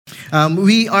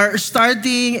We are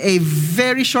starting a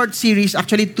very short series,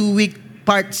 actually 2-week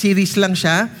part series lang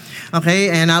siya.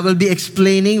 Okay, and I will be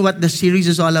explaining what the series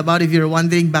is all about. If you're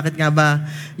wondering bakit nga ba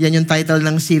yan yung title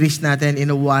ng series natin in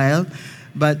a while.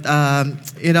 But,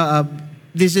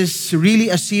 this is really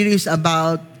a series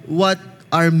about what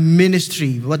our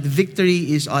ministry, what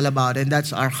Victory is all about. And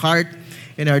that's our heart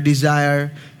and our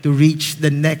desire to reach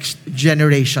the next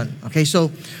generation. Okay, so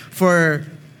for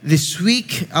this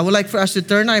week, I would like for us to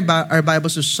turn our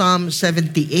Bibles to Psalm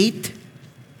 78.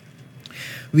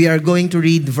 We are going to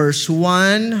read verse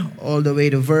 1 all the way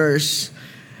to verse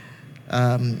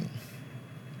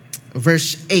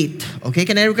 8. Okay,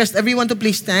 can I request everyone to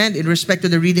please stand in respect to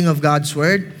the reading of God's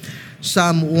Word?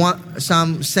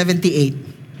 Psalm 78.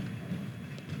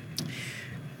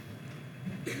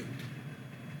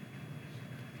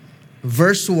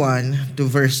 Verse 1 to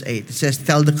verse 8. It says,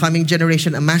 "Tell the coming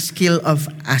generation a maskil of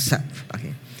Asaph."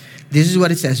 Okay. This is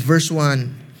what it says. Verse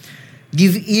 1.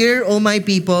 "Give ear, O my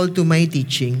people, to my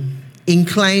teaching.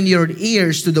 Incline your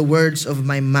ears to the words of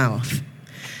my mouth.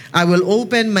 I will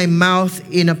open my mouth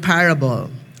in a parable.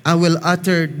 I will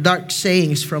utter dark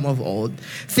sayings from of old,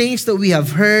 things that we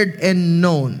have heard and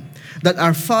known, that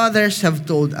our fathers have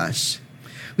told us.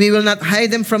 We will not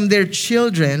hide them from their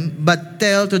children, but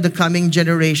tell to the coming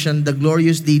generation the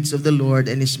glorious deeds of the Lord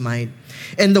and His might,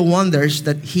 and the wonders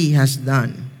that He has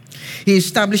done. He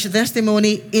established a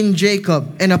testimony in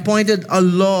Jacob and appointed a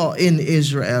law in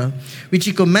Israel, which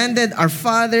He commanded our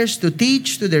fathers to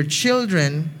teach to their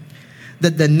children,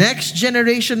 that the next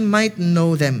generation might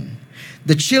know them,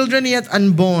 the children yet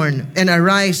unborn, and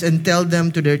arise and tell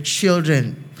them to their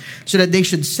children, so that they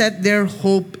should set their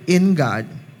hope in God,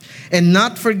 and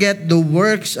not forget the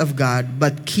works of God,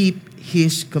 but keep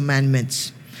His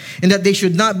commandments. And that they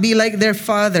should not be like their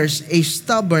fathers, a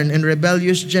stubborn and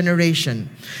rebellious generation,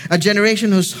 a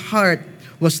generation whose heart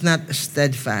was not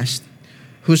steadfast,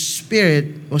 whose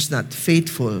spirit was not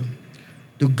faithful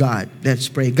to God." Let's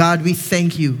pray. God, we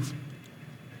thank You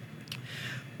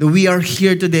that we are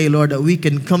here today, Lord, that we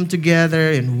can come together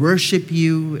and worship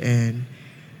You and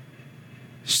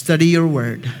study Your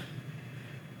Word.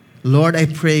 Lord, I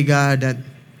pray, God, that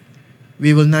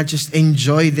we will not just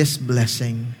enjoy this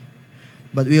blessing,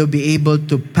 but we will be able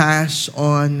to pass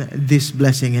on this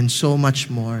blessing and so much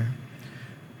more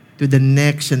to the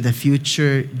next and the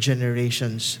future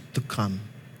generations to come.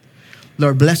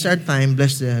 Lord, bless our time,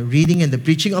 bless the reading and the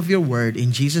preaching of Your Word.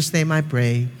 In Jesus' name I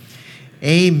pray.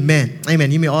 Amen.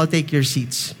 Amen. You may all take your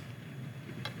seats.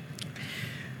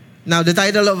 Now, the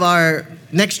title of our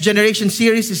Next Generation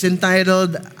series is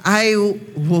entitled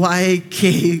IYKYK.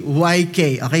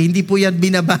 Okay, hindi po yan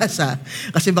binabasa.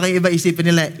 Kasi baka iba isipin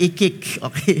nila, ikik.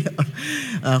 Okay,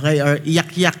 okay, or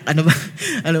yak-yak. Ano ba?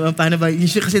 Paano ba?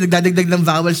 Usually kasi nagdadagdag ng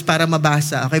vowels para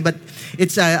mabasa. Okay, but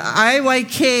it's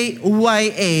IYKYA,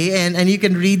 and you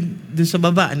can read dun sa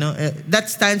baba. No? That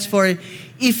stands for,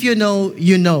 if you know,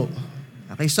 you know.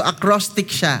 Okay, so acrostic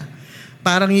siya.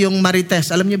 Parang yung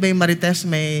Marites. Alam niyo ba yung Marites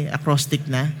may acrostic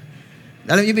na?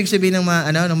 Alam niyo ibig sabihin ng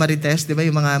mga ng Marites, 'di ba?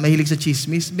 Yung mga mahilig sa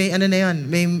chismis, may na 'yon,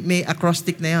 may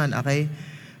acrostic na 'yon, okay?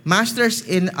 Masters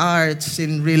in arts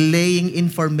in relaying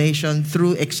information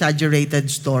through exaggerated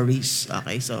stories.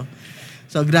 Okay, so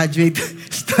graduate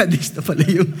studies na pala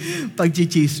yung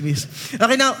pagchichismis.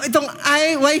 Okay, now, itong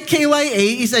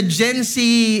IYKYA is a Gen Z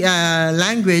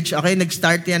language. Okay,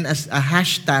 nag-start yan as a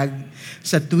hashtag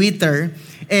sa Twitter.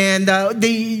 And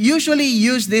they usually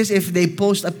use this if they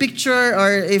post a picture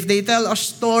or if they tell a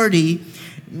story,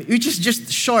 which is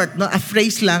just short, no? A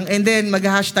phrase lang, and then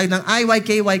mag-hashtag ng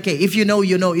IYKYK. If you know,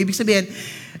 you know. Ibig sabihin,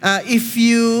 if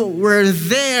you were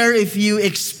there, if you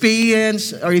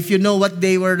experience, or if you know what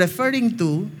they were referring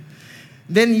to,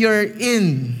 then you're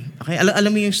in. Okay,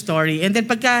 alam mo yung story. And then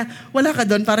pagka wala ka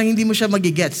doon, parang hindi mo siya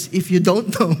magigets. If you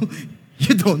don't know,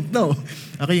 you don't know.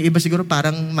 Okay, yung iba siguro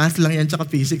parang math lang yan tsaka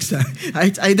physics.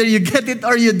 It's either you get it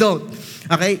or you don't.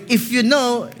 Okay, if you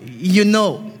know, you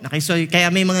know. Okay, so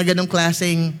kaya may mga ganong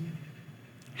klaseng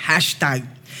hashtag.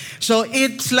 So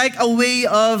it's like a way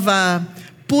of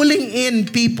pulling in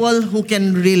people who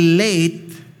can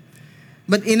relate,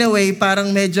 but in a way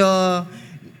parang medyo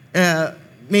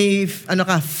may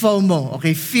FOMO,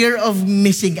 okay, fear of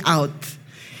missing out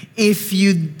if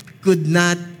you could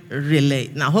not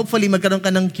relate. Now, hopefully, magkaroon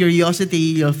ka ng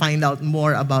curiosity, you'll find out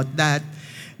more about that,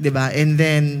 diba? And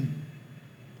then,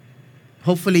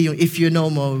 hopefully, yung if you know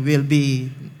mo will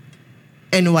be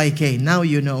NYK. Now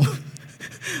you know.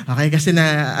 Okay, kasi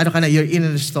you're in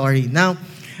the story. Now,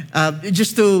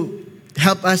 just to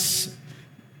help us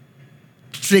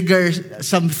trigger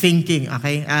some thinking,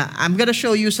 okay? I'm gonna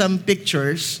show you some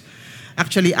pictures,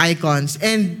 actually icons,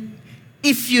 and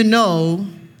if you know,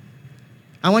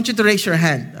 I want you to raise your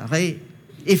hand, okay?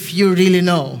 If you really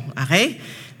know, okay?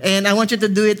 And I want you to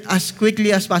do it as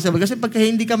quickly as possible. Kasi pagka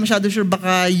hindi ka masyado sure,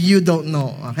 baka you don't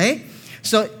know, okay?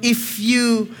 So, if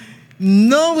you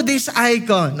know this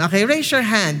icon, okay, raise your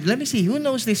hand. Let me see, who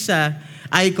knows this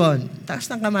icon? Taas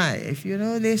ng kamay. If you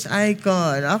know this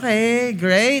icon, okay,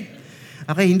 great.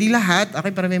 Okay, hindi lahat.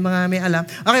 Okay, para may alam.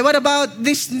 Okay, what about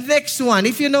this next one?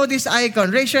 If you know this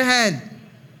icon, raise your hand.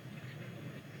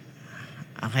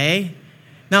 Okay.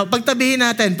 Now, pagtabihin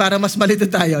natin para mas malito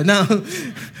tayo. Now,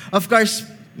 of course,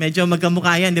 medyo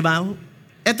magkamukha yan, di ba?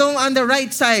 Etong on the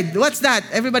right side, what's that?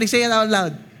 Everybody say it out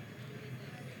loud.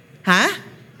 Ha?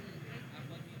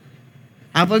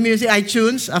 Apple Music,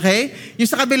 iTunes, okay. Yung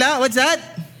sa kabila, what's that?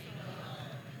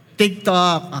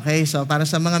 TikTok. Okay, so para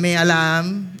sa mga may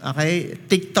alam, okay,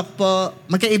 TikTok po,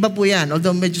 magkaiba po yan.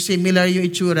 Although medyo similar yung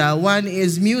itsura. One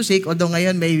is music, although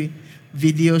ngayon may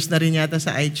videos na rin yata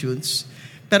sa iTunes.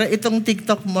 Pero itong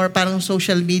TikTok more parang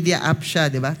social media app siya,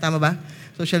 di ba? Tama ba?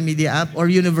 Social media app or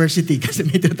university kasi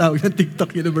may tinatawag na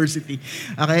TikTok University.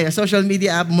 Okay, a social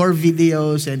media app, more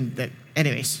videos and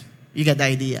anyways, you got the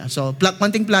idea. So,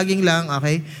 konting plugging lang,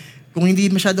 okay? Kung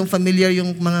hindi masyadong familiar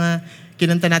yung mga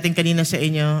kinanta natin kanina sa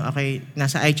inyo, okay,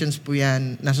 nasa iTunes po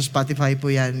yan, nasa Spotify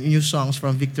po yan, new songs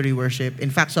from Victory Worship.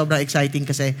 In fact, sobrang exciting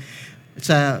kasi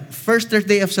sa first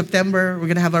Thursday of September, we're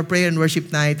gonna have our prayer and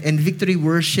worship night, and Victory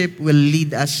Worship will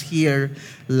lead us here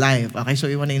live. Okay,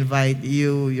 so we want to invite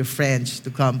you, your friends,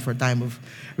 to come for a time of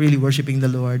really worshiping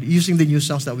the Lord, using the new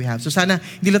songs that we have. So sana,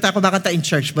 hindi lang tayo kumakanta in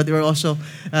church, but we're also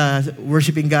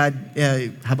worshiping God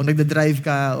habang nagda-drive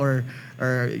ka or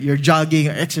you're jogging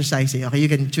or exercising. Okay,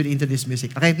 you can tune into this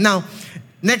music. Okay, now,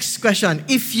 next question.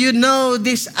 If you know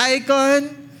this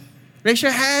icon, raise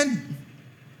your hand.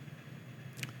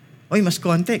 Oy, mas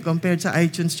konti compared sa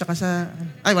iTunes tsaka sa...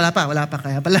 Ay, wala pa.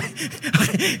 Kaya pala.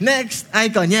 Okay, next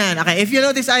icon. Yan. Okay, if you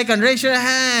know this icon, raise your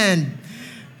hand.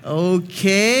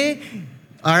 Okay.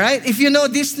 Alright, if you know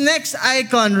this next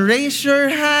icon, raise your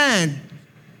hand.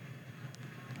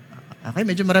 Okay,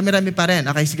 medyo marami-rami pa rin.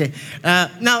 Okay, sige.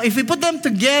 Now, if we put them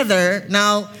together,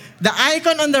 now, the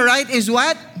icon on the right is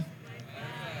what?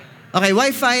 Okay,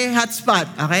 Wi-Fi hotspot.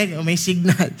 Okay, may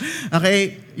signal.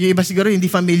 Okay, yung iba siguro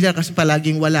hindi familiar kasi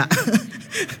palaging wala.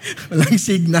 Walang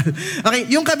signal. Okay,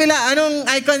 yung kabila, anong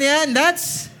icon yan?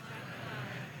 That's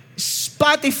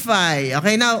Spotify.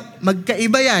 Okay, now,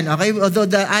 magkaiba yan. Okay, although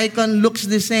the icon looks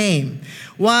the same.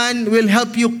 One will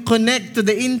help you connect to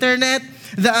the internet.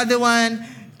 The other one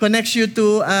connects you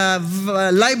to a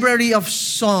library of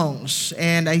songs.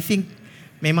 And I think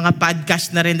may mga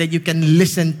podcast na rin that you can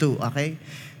listen to. Okay?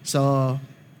 So,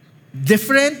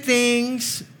 different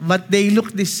things, but they look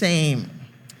the same.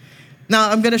 Now,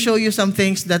 I'm gonna show you some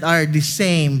things that are the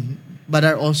same, but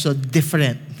are also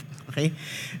different. Okay?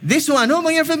 This one,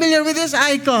 you're familiar with this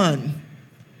icon?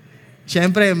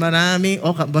 Siyempre, marami,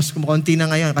 bas kumukunti na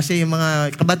ngayon, kasi yung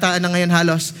mga kabataan na ngayon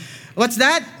halos, what's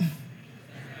that?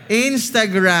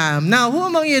 Instagram. Now, who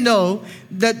among you know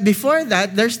that before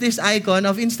that, there's this icon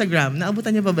of Instagram?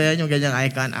 Naabutan niyo pa ba yan, yung ganyang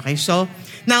icon? Okay, so,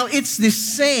 now it's the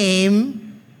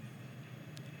same,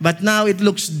 but now it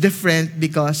looks different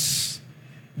because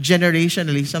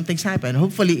generationally, something's happened.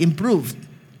 Hopefully improved.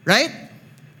 Right?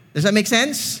 Does that make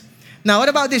sense? Now, what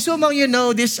about this? Who among you know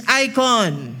this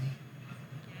icon?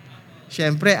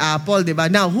 Siyempre, Apple, di ba?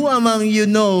 Now, who among you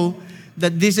know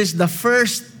that this is the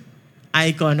first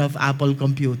icon of Apple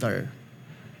computer?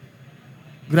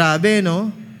 Grabe, no?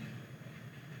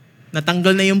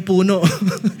 Natanggal na yung puno.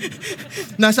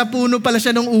 Nasa puno pala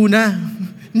siya nung una.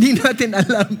 Hindi natin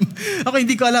alam. Ako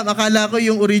hindi ko alam. Akala ko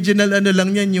yung original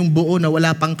lang yan, yung buo na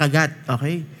wala pang kagat.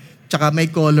 Okay? Tsaka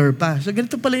may color pa. So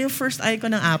ganito pala yung first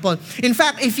icon ng Apple. In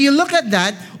fact, if you look at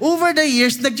that, over the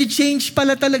years, nag-change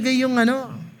pala talaga yung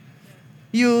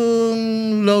yung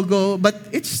logo. But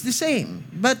it's the same.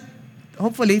 But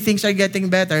hopefully, things are getting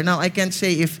better. Now, I can't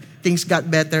say if things got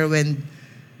better when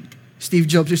Steve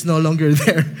Jobs is no longer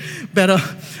there. Pero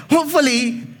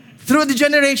hopefully, through the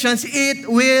generations, it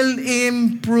will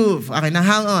improve. Okay, now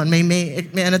hang on. May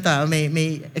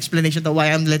explanation to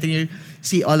why I'm letting you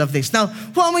see all of this. Now,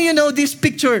 who among you know these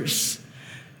pictures?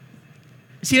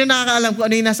 Sino nakakaalam kung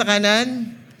ano yung nasa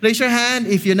kanan? Raise your hand.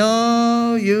 If you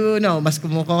know, you know. Mas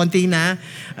kumukunti na.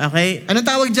 Okay, anong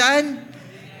tawag dyan?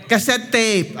 Cassette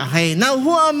tape. Okay, now who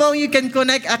among you can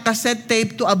connect a cassette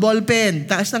tape to a ball pen?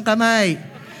 Taas ng kamay.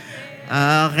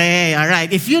 Okay,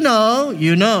 alright. If you know,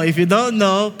 you know. If you don't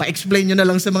know, pa-explain nyo na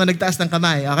lang sa mga nagtaas ng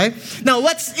kamay. Okay? Now,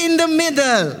 what's in the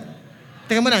middle?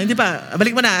 Teka mo na, hindi pa.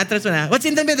 Balik mo na, atras mo na. What's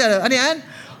in the middle? Ano yan?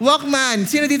 Walkman.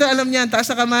 Sino dito alam niyan? Taas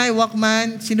sa kamay,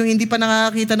 Walkman. Sino hindi pa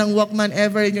nakakita ng Walkman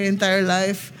ever in your entire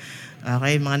life?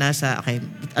 Okay, mga nasa, okay.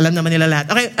 Alam naman nila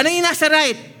lahat. Okay, ano yung nasa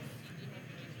right?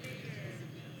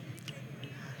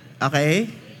 Okay.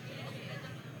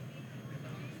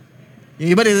 Yung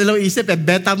iba dito lang isip,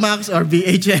 Betamax or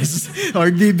VHS or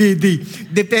DVD.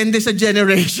 Depende sa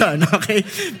generation, okay?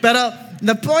 Pero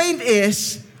the point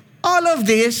is, all of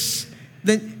this,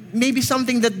 maybe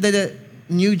something that the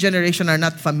new generation are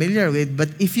not familiar with, but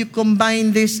if you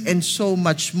combine this and so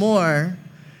much more,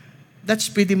 that's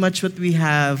pretty much what we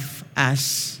have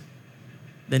as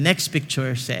the next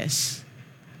picture says,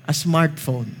 a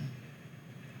smartphone.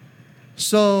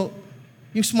 So,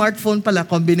 yung smartphone pala,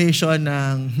 combination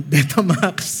ng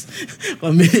Betamax,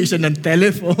 combination ng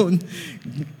telephone.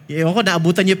 Ewan ko,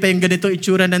 naabutan niyo pa yung ganito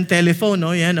itsura ng telephone,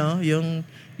 no? Yan, no?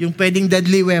 Yung pwedeng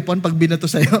deadly weapon pag binato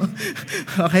sa'yo.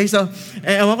 Okay, so,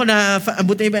 ewan ko na,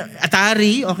 abutan niyo pa,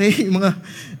 Atari, okay? Yung mga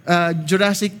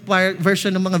Jurassic Park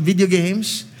version ng mga video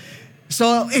games.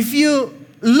 So, if you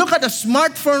look at a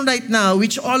smartphone right now,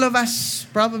 which all of us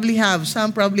probably have,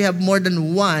 some probably have more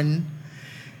than one,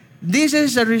 this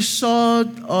is a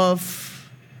result of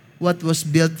what was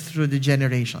built through the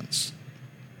generations.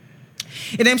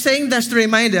 And I'm saying this to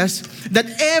remind us that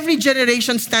every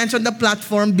generation stands on the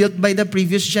platform built by the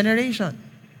previous generation.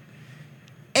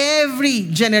 Every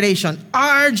generation,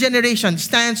 our generation,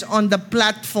 stands on the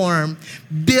platform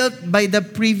built by the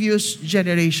previous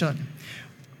generation.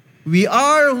 We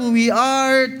are who we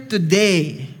are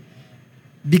today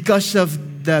because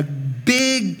of the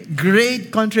big, great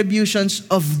contributions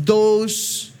of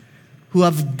those who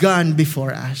have gone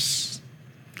before us.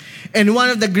 And one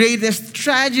of the greatest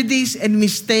tragedies and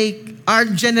mistake our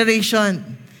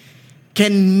generation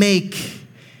can make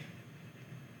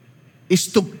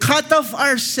is to cut off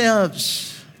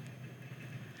ourselves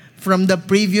from the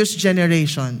previous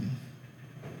generation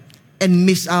and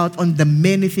miss out on the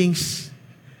many things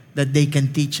that they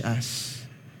can teach us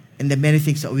and the many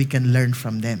things that we can learn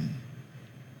from them.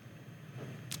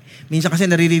 Minsan kasi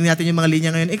naririnig natin yung mga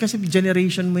linya ngayon, kasi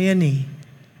generation mo yan eh.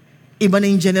 Iba na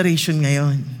yung generation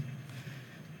ngayon.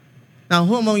 Now,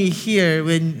 who among you here,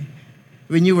 when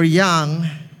you were young,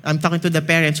 I'm talking to the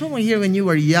parents, who among you here when you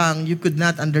were young, you could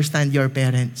not understand your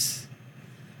parents?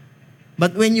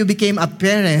 But when you became a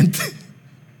parent,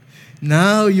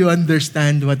 now you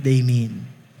understand what they mean.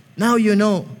 Now you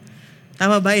know.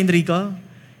 Tama ba, Enrico?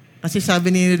 Kasi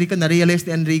sabi ni Enrico, na-realize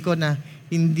ni Enrico na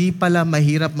hindi pala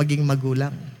mahirap maging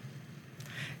magulang.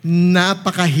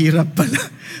 Napakahirap pala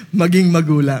maging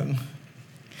magulang.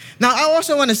 Now, I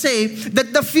also want to say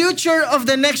that the future of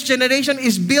the next generation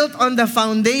is built on the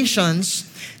foundations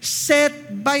set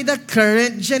by the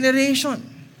current generation.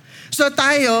 So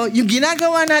tayo, yung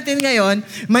ginagawa natin ngayon,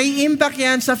 may impact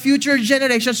yan sa future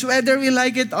generations whether we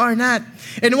like it or not.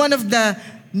 And one of the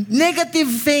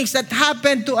negative things that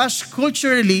happened to us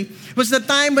culturally was the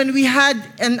time when we had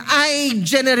an I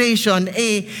generation.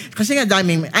 Kasi nga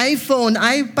daming iPhone,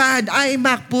 iPad,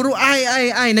 iMac, puro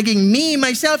I. Naging me,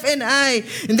 myself, and I.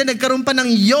 And then nagkaroon pa ng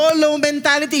YOLO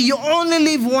mentality. You only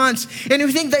live once. And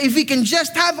we think that if we can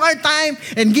just have our time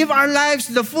and give our lives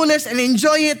to the fullest and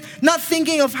enjoy it, not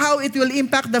thinking of how it will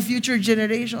impact the future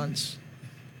generations,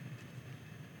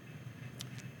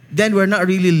 then we're not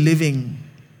really living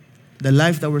the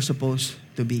life that we're supposed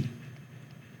to be.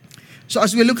 So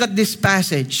as we look at this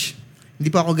passage, hindi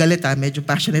po ako galit medyo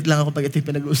passionate lang ako pag ito yung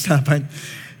pinag-uusapan.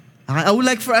 I would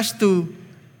like for us to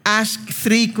ask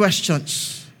 3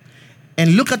 questions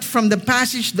and look at from the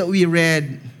passage that we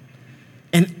read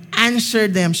and answer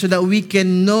them so that we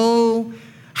can know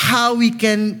how we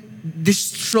can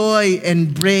destroy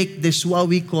and break this what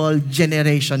we call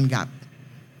generation gap.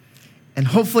 And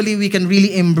hopefully we can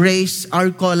really embrace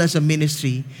our call as a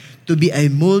ministry to be a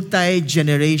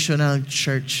multi-generational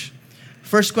church.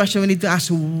 First question we need to ask,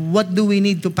 what do we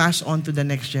need to pass on to the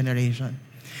next generation?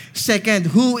 Second,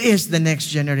 who is the next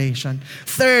generation?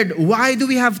 Third, why do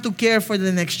we have to care for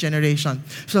the next generation?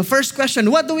 So first question,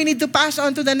 what do we need to pass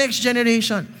on to the next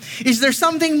generation? Is there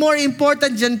something more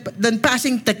important than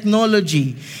passing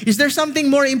technology? Is there something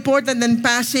more important than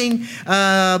passing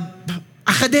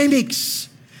academics,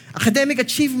 academic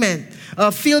achievement?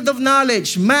 Field of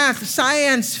knowledge, math,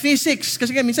 science, physics.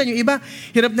 Kasi nga minsan yung iba,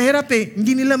 hirap na hirap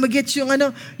Hindi nila magets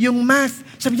yung math.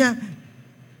 Sabi niya,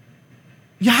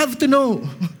 you have to know.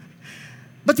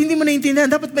 But hindi mo naintindihan.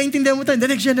 Dapat maintindihan mo tayo.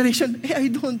 The next generation, I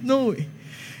don't know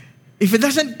If it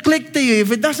doesn't click to you,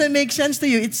 if it doesn't make sense to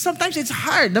you, sometimes it's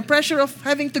hard. The pressure of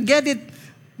having to get it,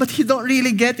 but you don't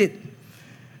really get it.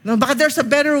 No, baka there's a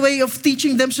better way of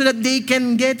teaching them so that they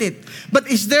can get it. But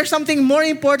is there something more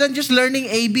important just learning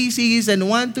ABCs and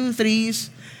 1, 2, 3s?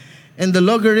 and the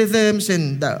logarithms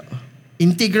and the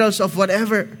integrals of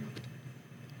whatever.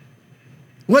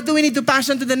 What do we need to pass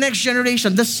on to the next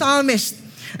generation? The psalmist,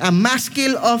 a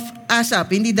maskil of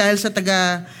Asaph. Hindi dahil sa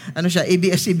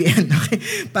ABS-CBN. Okay?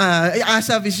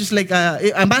 Asaph is just like,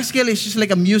 a maskil is just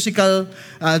like a musical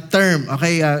term.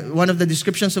 Okay? One of the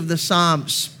descriptions of the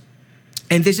Psalms.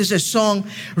 And this is a song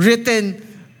written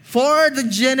for the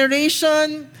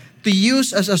generation to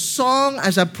use as a song,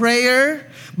 as a prayer,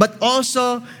 but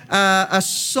also a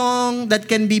song that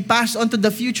can be passed on to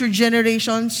the future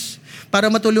generations para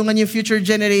matulungan yung future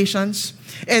generations.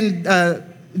 And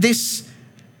this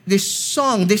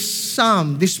song, this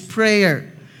psalm, this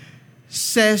prayer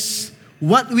says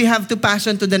what we have to pass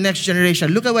on to the next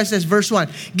generation. Look at what it says, verse 1.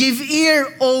 Give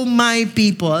ear, O my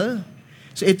people.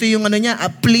 So ito yung a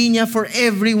plea niya for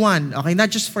everyone. Okay, not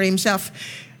just for himself.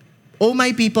 O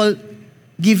my people,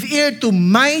 give ear to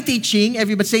my teaching.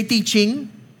 Everybody say teaching.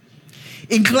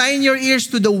 Incline your ears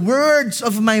to the words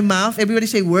of my mouth. Everybody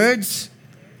say words.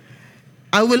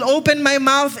 I will open my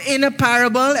mouth in a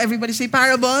parable. Everybody say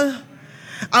parable.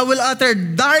 I will utter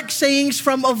dark sayings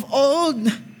from of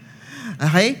old.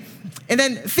 Okay? And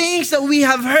then things that we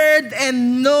have heard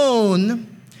and known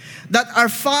that our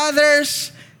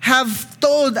fathers have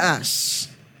told us.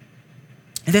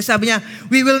 And then sabi niya,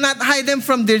 we will not hide them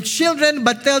from their children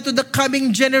but tell to the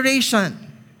coming generation.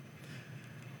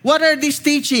 What are these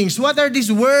teachings? What are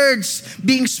these words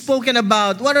being spoken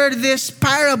about? What are these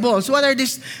parables? What are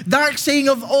these dark saying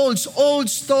of old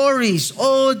stories,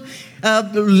 old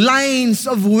lines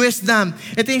of wisdom?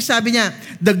 Ito yung sabi niya,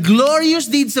 the glorious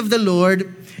deeds of the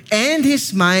Lord and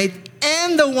His might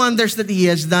and the wonders that He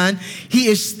has done.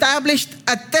 He established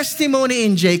a testimony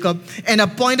in Jacob and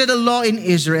appointed a law in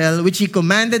Israel, which He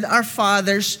commanded our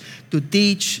fathers to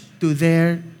teach to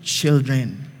their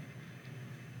children.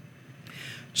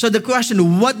 So the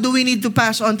question, what do we need to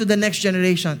pass on to the next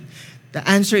generation? The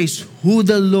answer is who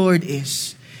the Lord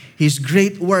is, His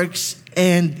great works,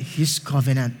 and His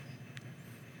covenant.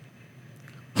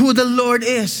 Who the Lord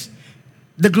is.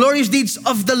 The glorious deeds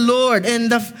of the Lord.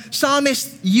 And the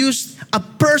psalmist used a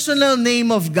personal name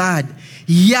of God.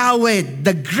 Yahweh,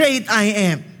 the great I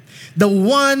am. The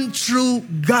one true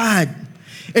God.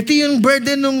 Ito yung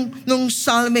burden nung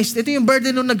psalmist. Ito yung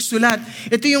burden nung nagsulat.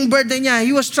 Ito yung burden niya.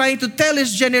 He was trying to tell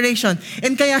his generation.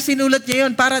 And kaya sinulat niya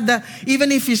yun para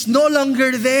even if he's no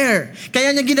longer there.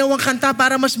 Kaya niya ginawang kanta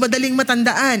para mas madaling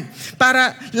matandaan.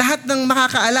 Para lahat ng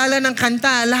makakaalala ng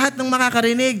kanta, lahat ng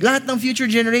makakarinig, lahat ng future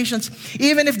generations,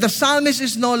 even if the psalmist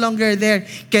is no longer there,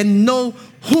 can know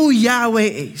who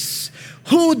Yahweh is.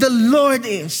 Who the Lord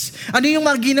is. Ano yung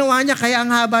mga ginawa niya? Kaya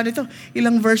ang haba nito.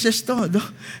 Ilang verses to?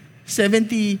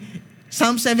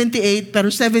 Psalm 78,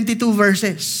 pero 72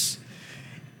 verses.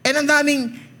 And ang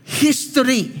daming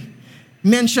history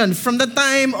mentioned from the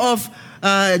time of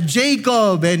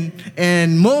Jacob and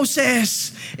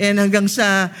Moses and hanggang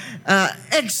sa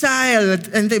exile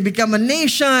and they become a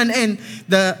nation, and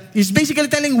he's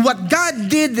basically telling what God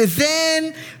did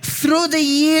then through the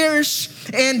years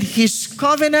and His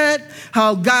covenant,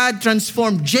 how God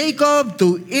transformed Jacob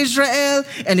to Israel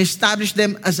and established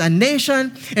them as a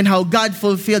nation, and how God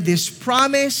fulfilled His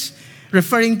promise,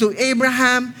 referring to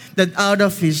Abraham, that out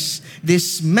of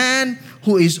this man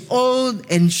who is old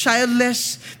and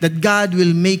childless, that God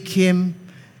will make him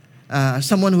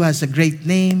someone who has a great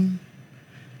name,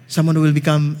 someone who will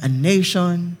become a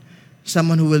nation,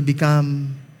 someone who will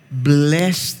become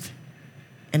blessed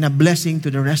and a blessing to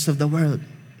the rest of the world.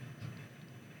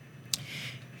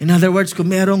 In other words, kung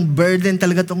merong burden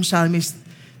talaga tong psalmist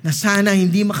na sana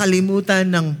hindi makalimutan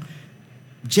ng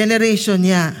generation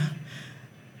niya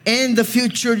and the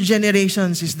future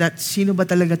generations is that sino ba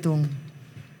talaga tong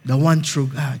the one true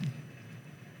God.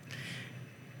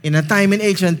 In a time and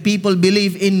age when people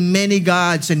believe in many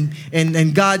gods and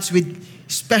gods with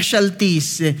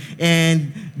specialties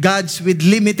and gods with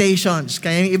limitations.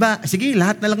 Kaya yung iba, sige,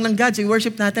 lahat na lang ng gods,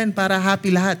 i-worship natin para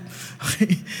happy lahat.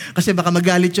 Okay? Kasi baka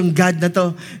magalit yung God na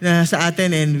to sa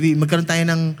atin and magkaroon tayo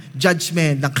ng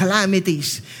judgment, ng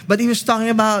calamities. But he was talking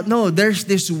about, no, there's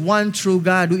this one true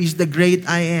God who is the great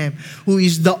I am, who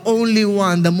is the only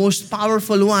one, the most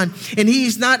powerful one. And He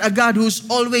is not a God who's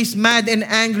always mad and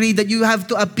angry that you have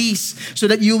to appease so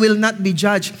that you will not be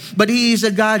judged. But He is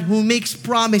a God who makes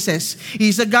promises. He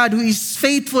is a God who is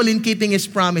faithful in keeping His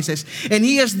promises. And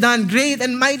He has done great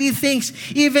and mighty things,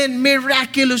 even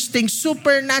miraculous things,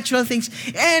 supernatural things,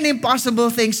 and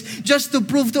impossible things, just to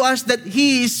prove to us that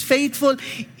He is faithful,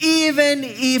 even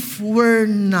if we're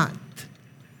not.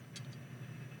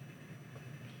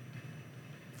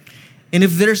 And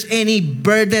if there's any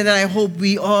burden that I hope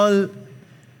we all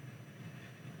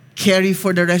carry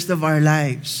for the rest of our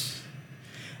lives,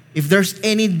 if there's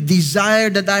any desire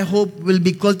that I hope will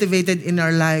be cultivated in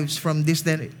our lives from this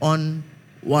day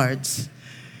onwards,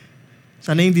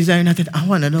 sana yung desire natin, I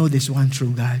want to know this one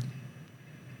true God.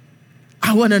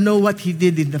 I want to know what He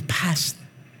did in the past.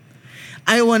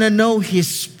 I want to know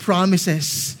His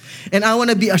promises. And I want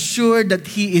to be assured that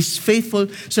He is faithful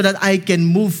so that I can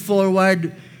move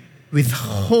forward with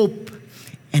hope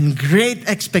and great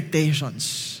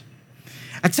expectations.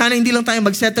 At sana hindi lang tayo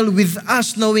magsettle with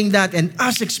us knowing that and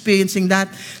us experiencing that.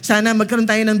 Sana magkaroon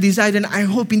tayo ng desire na I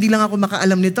hope hindi lang ako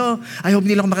makaalam nito. I hope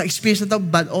hindi lang ako maka-experience nito,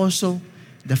 but also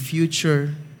the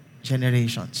future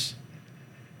generations.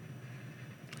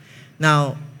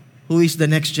 Now, who is the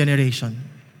next generation?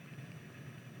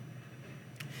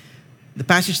 The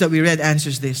passage that we read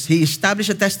answers this. He established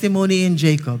a testimony in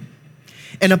Jacob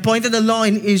and appointed a law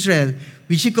in Israel,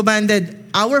 which He commanded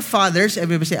our fathers,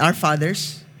 everybody say our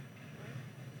fathers,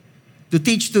 to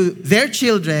teach to their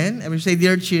children, everybody say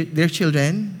their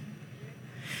children,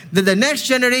 that the next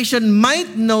generation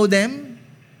might know them.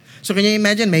 So can you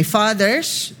imagine, my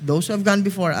fathers, those who have gone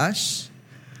before us,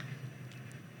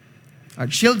 our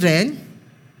children,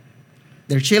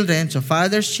 their children, so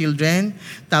fathers, children,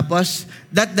 tapos,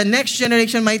 that the next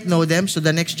generation might know them, so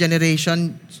the next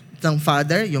generation ng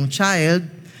father, yung child,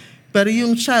 pero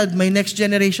yung child, may next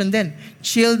generation din.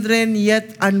 Children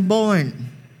yet unborn.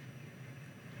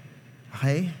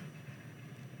 Okay?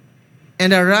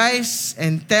 And arise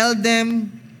and tell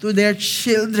them to their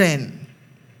children.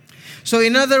 So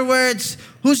in other words,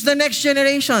 who's the next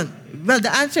generation? Well,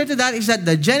 the answer to that is that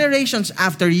the generations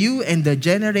after you and the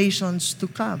generations to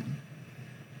come.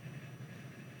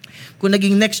 Kung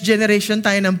naging next generation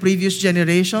tayo ng previous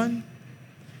generation,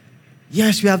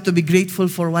 yes, we have to be grateful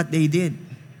for what they did.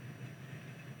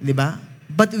 Diba?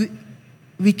 But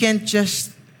we can't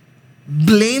just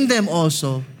blame them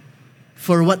also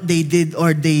for what they did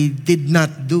or they did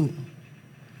not do.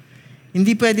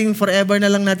 Hindi pwedeng forever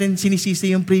na lang natin sinisisi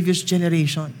yung previous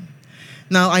generation.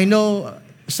 Now, I know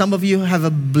some of you have a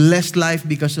blessed life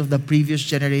because of the previous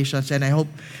generations, and I hope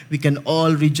we can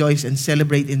all rejoice and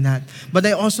celebrate in that. But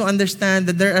I also understand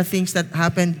that there are things that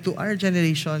happened to our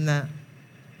generation na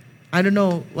I don't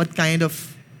know what kind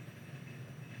of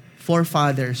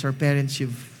forefathers or parents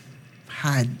you've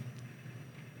had.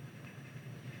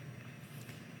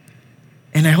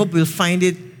 And I hope we'll find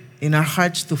it in our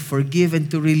hearts to forgive and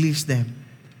to release them.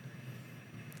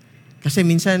 Kasi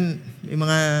minsan, may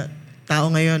mga tao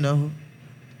ngayon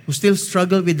who still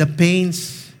struggle with the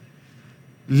pains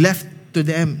left to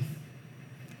them.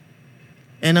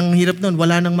 And ang hirap nun,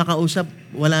 wala nang makausap,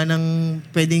 wala nang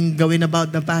pwedeng gawin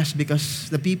about the past because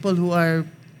the people who are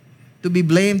to be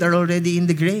blamed are already in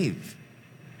the grave.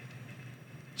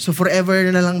 So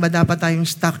forever na lang ba dapat tayong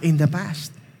stuck in the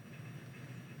past?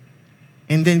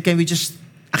 And then can we just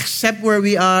accept where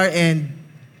we are and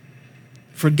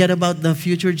forget about the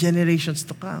future generations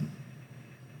to come?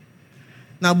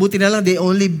 Now, buti na lang, they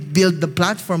only build the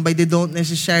platform but they don't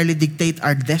necessarily dictate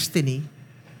our destiny.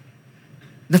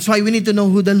 That's why we need to know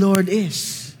who the Lord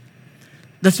is.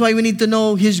 That's why we need to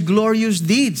know His glorious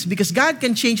deeds. Because God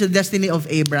can change the destiny of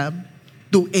Abraham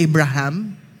to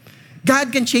Abraham.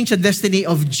 God can change the destiny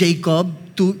of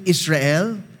Jacob to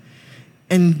Israel.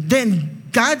 And then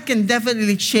God can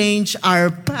definitely change our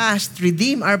past,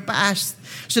 redeem our past,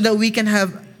 so that we can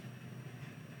have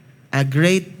a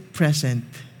great present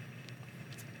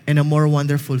and a more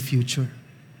wonderful future.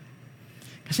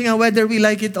 Kasi nga, whether we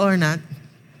like it or not,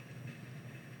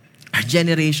 our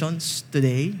generations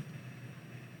today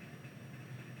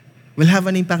will have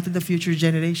an impact on the future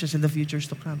generations and the futures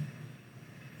to come.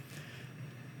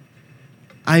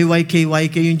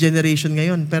 IYK yung generation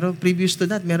ngayon, pero previous to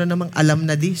that, meron namang alam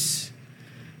na this.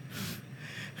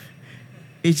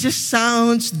 It just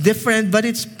sounds different, but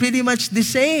it's pretty much the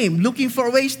same. Looking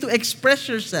for ways to express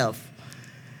yourself.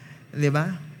 Di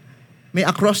ba? May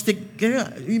acrostic.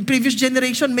 Yung previous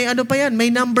generation, may ano pa yan, may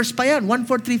numbers pa yan.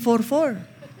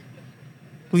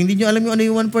 14344. Kung hindi nyo alam yung ano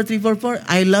yung 14344,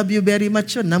 I love you very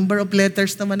much yun. Number of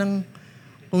letters naman ng,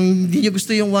 kung hindi nyo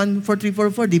gusto yung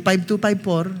 14344, di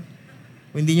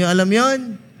 5254. Kung hindi nyo alam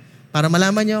yun, para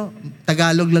malaman nyo,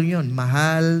 Tagalog lang yun.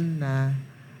 Mahal na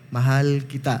mahal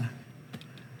kita.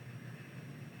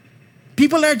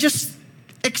 People are just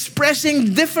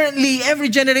expressing differently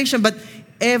every generation, but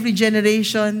every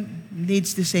generation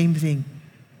needs the same thing.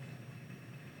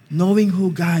 Knowing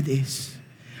who God is,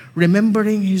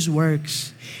 remembering His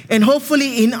works, and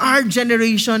hopefully in our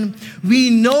generation,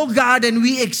 we know God and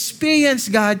we experience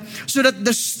God so that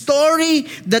the story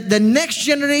that the next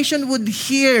generation would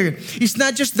hear is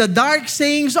not just the dark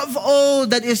sayings of old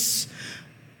that is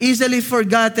easily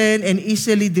forgotten and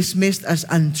easily dismissed as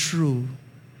untrue.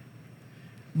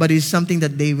 but it's something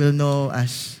that they will know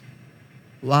as,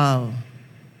 wow,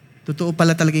 totoo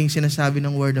pala talaga yung sinasabi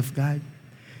ng Word of God.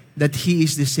 That He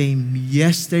is the same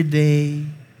yesterday,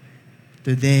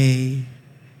 today,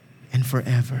 and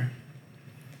forever.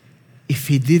 If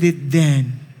He did it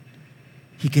then,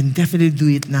 He can definitely do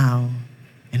it now,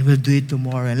 and will do it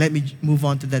tomorrow. And let me move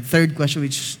on to that third question,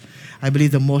 which is, I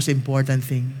believe, the most important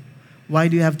thing. Why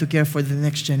do you have to care for the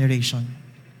next generation?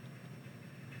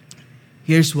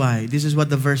 Here's why. This is what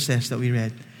the verse says that we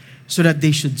read. So that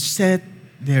they should set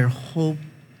their hope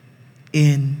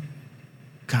in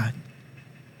God.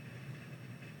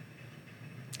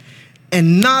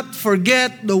 And not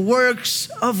forget the works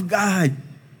of God,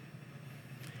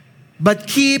 but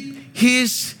keep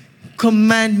His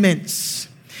commandments.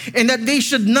 And that they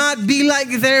should not be like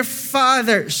their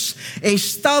fathers, a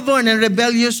stubborn and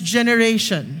rebellious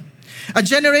generation. A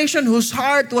generation whose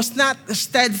heart was not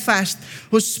steadfast,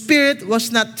 whose spirit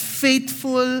was not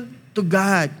faithful to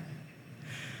God.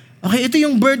 Okay, ito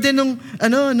yung burden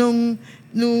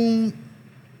nung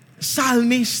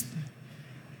psalmist.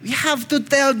 We have to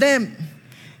tell them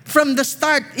from the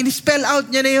start, in-spell out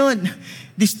niya na yun.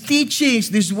 These teachings,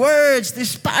 these words,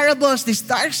 these parables, this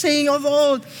dark saying of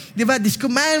old, diba? These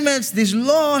commandments, these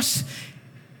laws,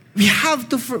 we have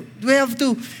to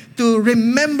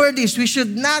remember this. We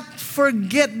should not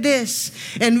forget this.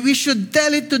 And we should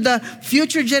tell it to the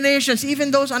future generations,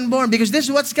 even those unborn, because this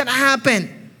is what's going to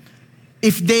happen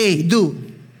if they do.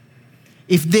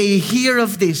 If they hear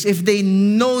of this, if they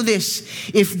know this,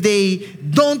 if they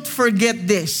don't forget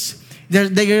this, they're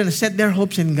going to set their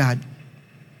hopes in God.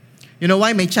 You know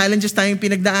why? May challenges tayong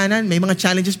pinagdaanan. May mga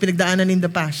challenges pinagdaanan in the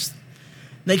past.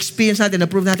 Na-experience natin,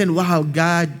 na-prove natin, wow,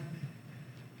 God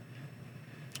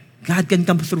can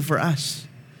come through for us.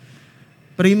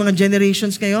 Pero yung mga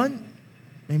generations ngayon,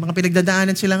 may mga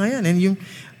pinagdadaanan sila ngayon. And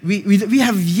we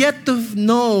have yet to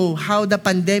know how the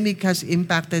pandemic has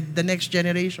impacted the next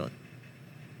generation.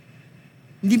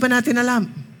 Hindi pa natin alam.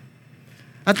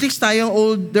 At least tayong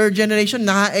older generation,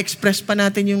 naka-express pa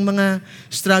natin yung mga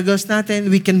struggles natin.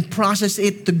 We can process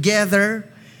it together.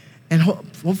 And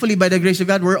hopefully by the grace of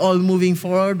God, we're all moving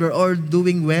forward. We're all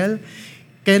doing well.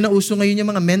 Kaya nauso ngayon yung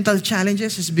mga mental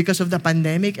challenges is because of the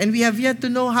pandemic. And we have yet to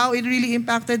know how it really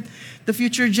impacted the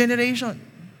future generation.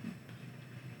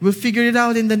 We'll figure it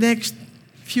out in the next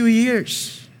few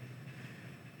years.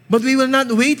 But we will not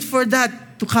wait for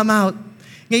that to come out.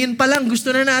 Ngayon pa lang,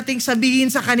 gusto na nating sabihin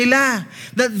sa kanila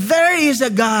that there is a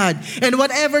God. And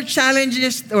whatever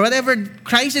challenges or whatever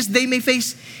crisis they may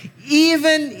face,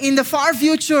 even in the far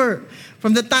future,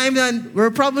 from the time that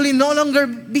we're probably no longer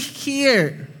be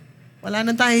here, wala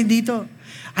na tayo dito.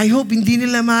 I hope hindi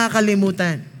nila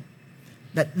makakalimutan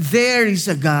that there is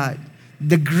a God,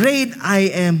 the great I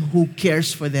Am, who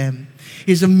cares for them.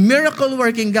 He's a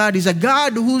miracle-working God. He's a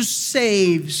God who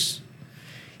saves.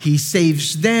 He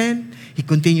saves then, He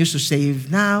continues to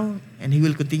save now, and He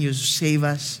will continue to save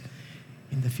us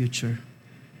in the future.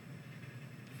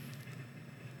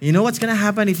 You know what's gonna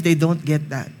happen if they don't get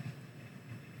that?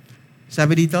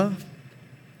 Sabi dito,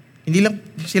 hindi lang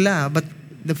sila, but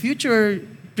the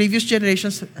previous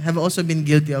generations have also been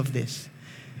guilty of this.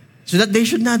 So that they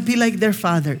should not be like their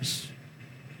fathers.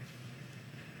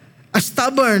 A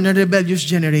stubborn and rebellious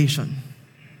generation.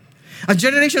 A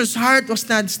generation whose heart was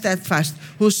not steadfast,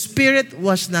 whose spirit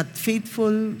was not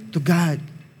faithful to God.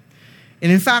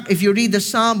 And in fact, if you read the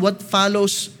Psalm, what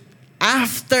follows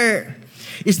after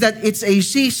is that it's a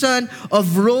season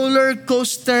of roller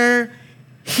coaster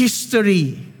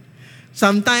history.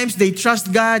 Sometimes they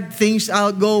trust God, things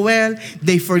go well,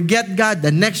 they forget God,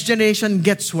 the next generation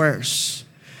gets worse.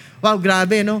 Wow,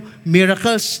 grabe, no?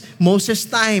 Miracles, Moses'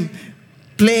 time,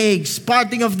 plagues,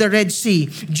 parting of the Red Sea,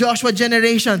 Joshua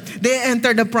generation, they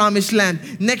enter the promised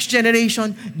land. Next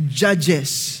generation,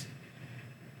 judges.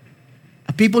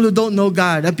 A people who don't know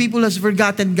God, a people who has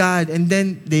forgotten God, and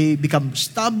then they become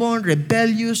stubborn,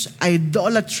 rebellious,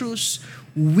 idolatrous,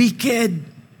 wicked.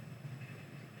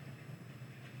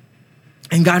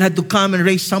 And God had to come and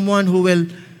raise someone who will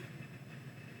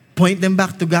point them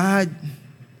back to God,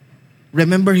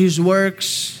 remember His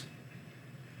works,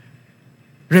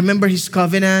 remember His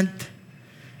covenant.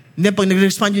 And then pag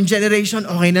nag-respond yung generation,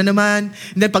 okay na naman.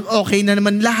 And then pag okay na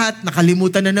naman lahat,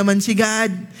 nakalimutan na naman si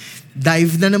God,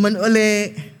 dive na naman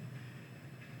uli.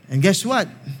 And guess what?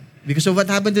 Because of what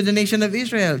happened to the nation of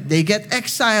Israel, they get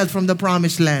exiled from the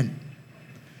promised land.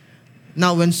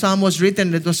 Now, when Psalm was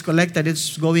written, it was collected,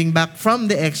 it's going back from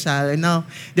the exile, and now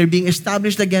they're being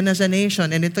established again as a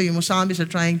nation. And ito, yung psalmists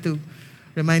are trying to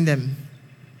remind them,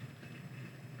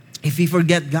 if we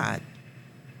forget God,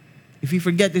 if we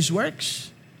forget His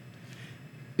works,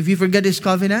 if we forget His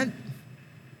covenant,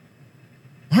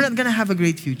 we're not gonna have a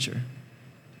great future.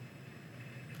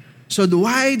 So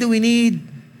why do we need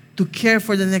to care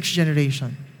for the next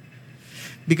generation?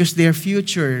 Because their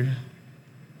future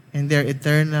and their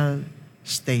eternal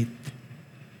state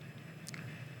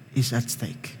is at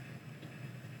stake.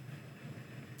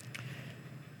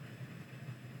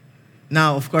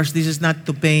 Now, of course, this is not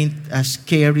to paint a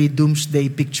scary doomsday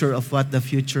picture of what the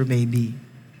future may be.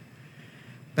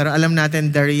 Pero alam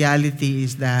natin, the reality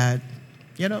is that,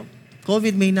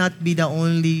 COVID may not be the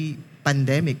only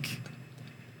pandemic.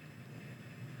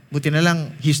 Buti na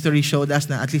lang, history showed us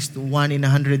na at least 1 in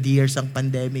 100 years ang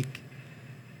pandemic.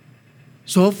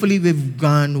 So hopefully we've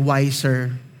gone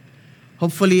wiser.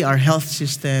 Hopefully our health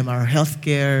system, our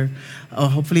healthcare,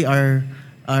 hopefully our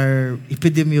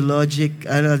epidemiologic,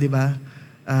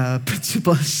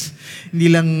 principles, hindi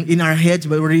lang in our heads,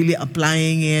 but we're really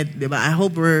applying it, diba? I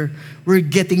hope we're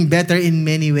getting better in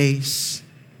many ways.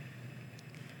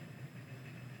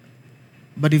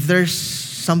 But if there's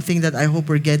something that I hope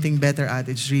we're getting better at,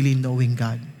 it's really knowing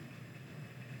God.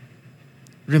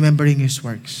 Remembering His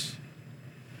works.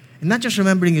 And not just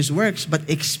remembering His works, but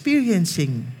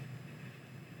experiencing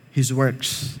His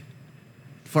works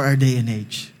for our day and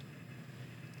age.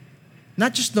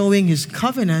 Not just knowing His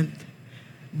covenant,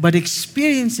 but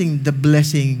experiencing the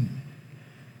blessing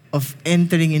of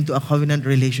entering into a covenant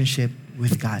relationship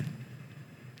with God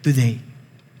today.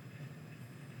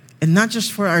 And not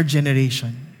just for our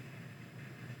generation,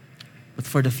 but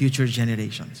for the future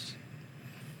generations.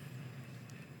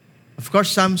 Of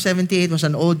course, Psalm 78 was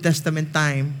an Old Testament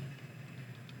time,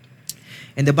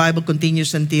 and the Bible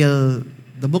continues until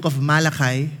the book of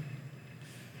Malachi.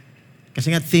 Kasi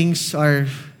nga things are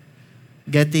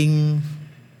getting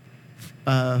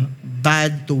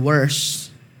bad to worse.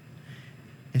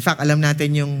 In fact, alam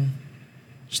natin yung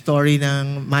story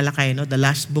ng Malachi, the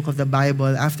last book of the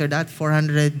Bible. After that,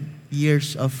 400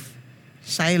 years of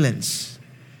silence.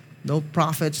 No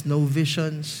prophets, no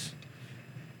visions.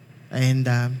 And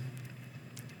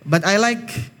but I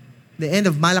like the end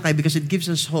of Malachi because it gives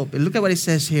us hope. And look at what it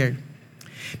says here.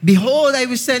 Behold, I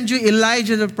will send you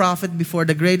Elijah the prophet before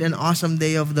the great and awesome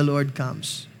day of the Lord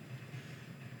comes.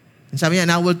 And sabi niya,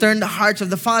 and I will turn the hearts of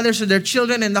the fathers to their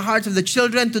children and the hearts of the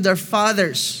children to their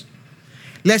fathers,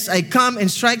 lest I come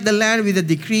and strike the land with a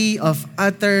decree of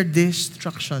utter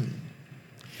destruction.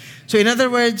 So in other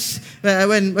words,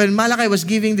 when Malachi was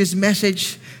giving this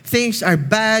message, things are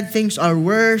bad, things are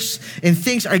worse, and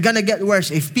things are gonna get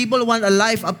worse. If people want a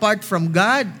life apart from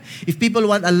God, if people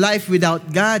want a life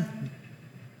without God,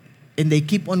 and they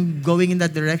keep on going in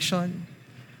that direction,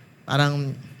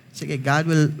 parang, sige, God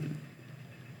will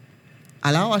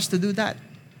allow us to do that.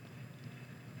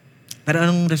 Pero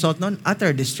anong result nun?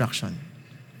 Utter destruction.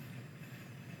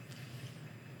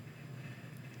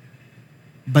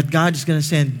 But God is gonna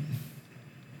send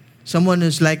someone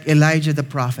who's like Elijah the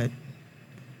prophet.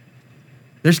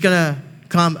 There's gonna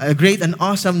come a great and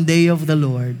awesome day of the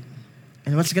Lord.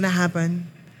 And what's gonna happen?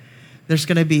 There's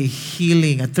gonna be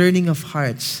healing, a turning of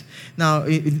hearts. Now,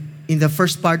 in the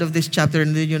first part of this chapter,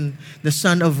 the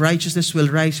Son of Righteousness will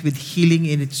rise with healing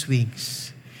in its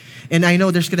wings. And I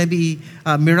know there's gonna be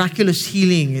miraculous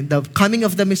healing. The coming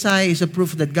of the Messiah is a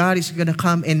proof that God is gonna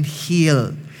come and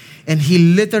heal. And He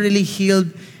literally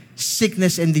healed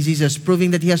sickness and diseases,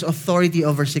 proving that He has authority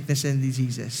over sickness and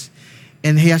diseases.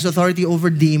 And He has authority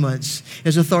over demons. He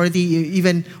has authority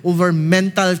even over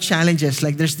mental challenges.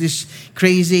 Like there's this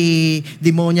crazy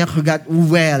demoniac who got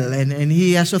well. And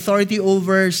He has authority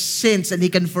over sins and He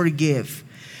can forgive.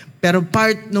 Pero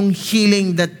part ng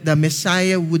healing that the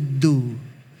Messiah would do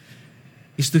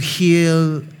is to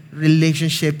heal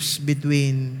relationships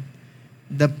between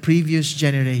the previous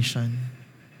generation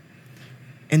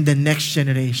and the next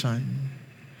generation.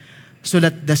 So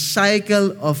that the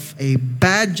cycle of a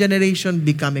bad generation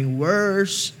becoming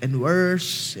worse and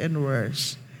worse and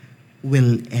worse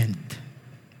will end.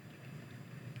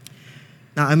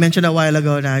 Now, I mentioned a while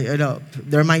ago that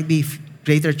there might be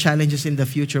greater challenges in the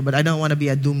future, but I don't want to be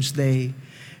a doomsday,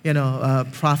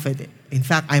 prophet. In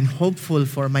fact, I'm hopeful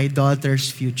for my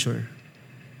daughter's future.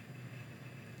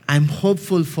 I'm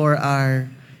hopeful for our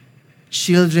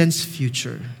children's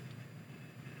future.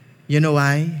 You know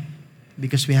why?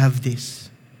 Because we have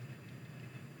this.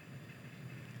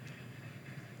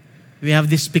 We have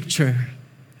this picture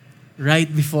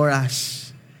right before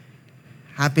us,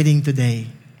 happening today.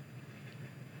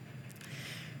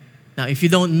 Now, if you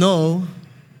don't know,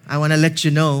 I want to let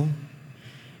you know,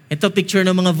 ito picture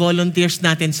ng mga volunteers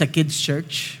natin sa kids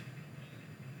church.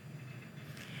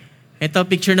 Ito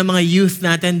picture ng mga youth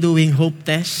natin doing hope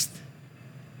test.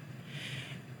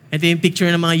 Ito yung picture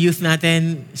ng mga youth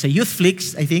natin sa Youth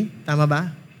Flix, I think. Tama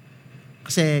ba?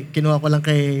 Kasi kinuha ko lang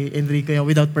kay Enrico yung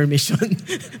without permission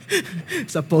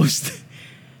sa post.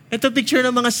 Ito picture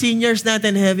ng mga seniors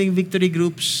natin having victory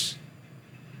groups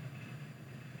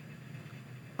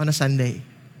on a Sunday.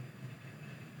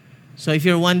 So if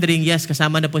you're wondering, yes,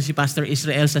 kasama na po si Pastor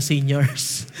Israel sa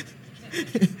seniors.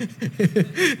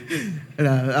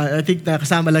 I think na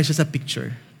kasama lang siya sa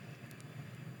picture.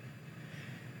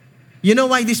 You know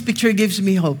why this picture gives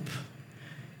me hope?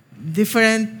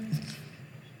 Different,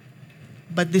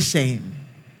 but the same.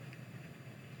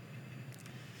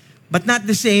 But not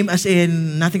the same as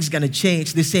in nothing's gonna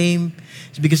change. The same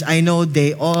is because I know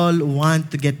they all want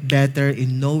to get better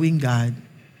in knowing God.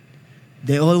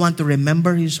 They all want to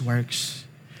remember His works.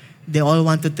 They all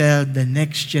want to tell the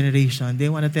next generation. They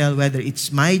want to tell whether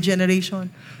it's my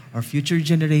generation or future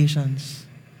generations.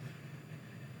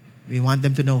 We want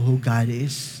them to know who God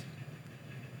is.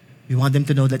 We want them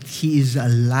to know that He is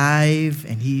alive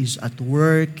and He is at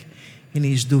work and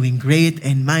He is doing great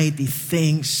and mighty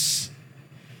things.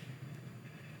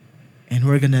 And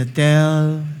we're gonna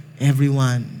tell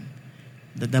everyone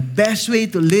that the best way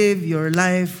to live your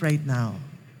life right now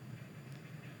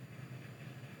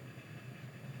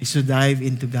is to dive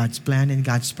into God's plan and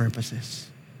God's purposes.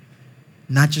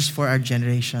 Not just for our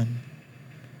generation,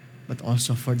 but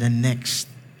also for the next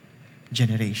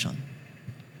generation.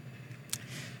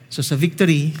 So sa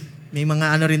victory, may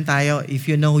mga ano rin tayo, if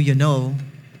you know, you know.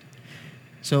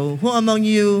 So who among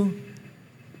you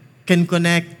can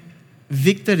connect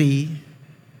victory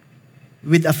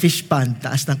with a fish pond,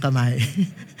 taas ng kamay?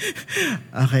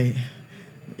 Okay.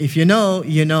 If you know,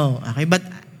 you know. Okay, but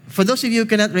for those of you who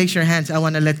cannot raise your hands, I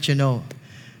want to let you know.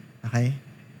 Okay?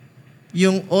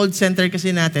 Yung old center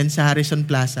kasi natin sa Harrison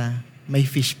Plaza, may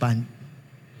fish pond.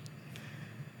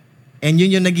 And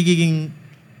yun yung nagiging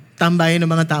tambayan ng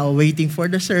mga tao waiting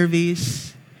for the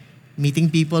service,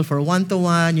 meeting people for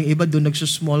one-to-one, yung iba doon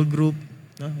nagsusmall group.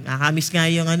 No? Nakakamiss nga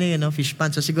yung fish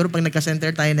pond. So siguro pag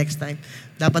nagka-center tayo next time,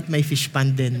 dapat may fish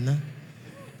pond din. No?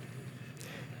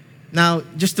 Now,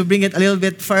 just to bring it a little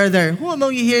bit further, who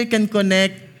among you here can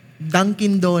connect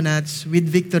Dunkin' Donuts with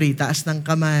victory? Taas ng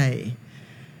kamay.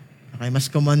 Okay, mas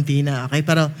kumonti na. Okay,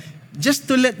 pero just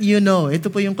to let you know,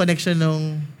 ito po yung connection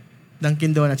ng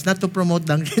Dunkin' Donuts. Not to promote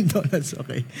Dunkin' Donuts,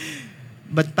 okay.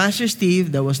 But Pastor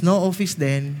Steve, there was no office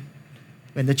then.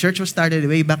 When the church was started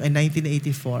way back in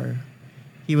 1984,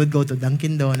 he would go to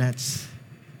Dunkin' Donuts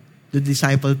to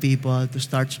disciple people, to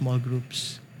start small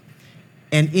groups.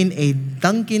 And in a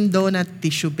Dunkin' Donut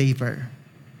tissue paper,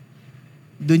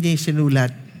 doon niya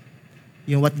sinulat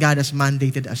yung what God has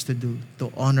mandated us to do, to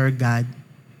honor God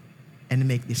and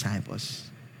make disciples.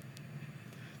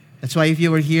 That's why if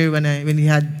you were here when we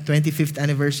had 25th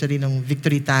anniversary ng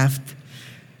Victory Taft,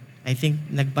 I think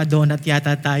nagpa-donut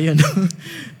yata tayo, no?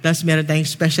 Tapos meron tayong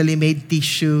specially made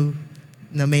tissue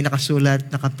na may nakasulat,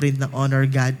 nakaprint na honor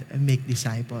God and make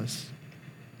disciples.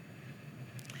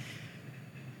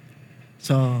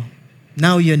 So,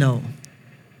 now you know.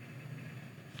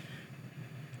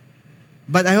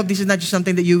 But I hope this is not just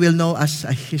something that you will know as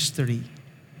a history.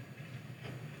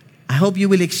 I hope you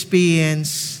will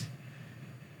experience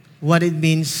what it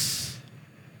means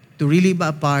to really be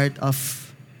a part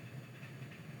of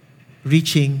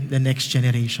reaching the next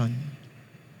generation.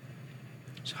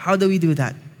 So how do we do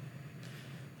that?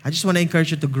 I just want to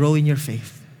encourage you to grow in your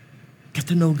faith. Get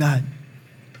to know God.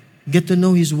 Get to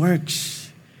know His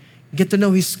works. Get to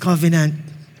know His covenant.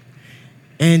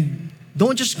 And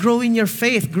don't just grow in your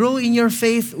faith. Grow in your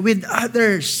faith with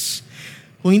others.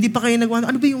 Kung hindi pa kayo nag-one,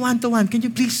 ano ba yung one-to-one? Can you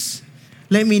please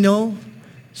let me know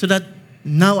so that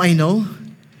now I know?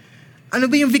 Ano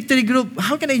ba yung victory group?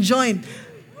 How can I join?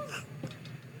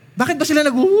 Bakit ba sila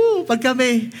nag-woo pag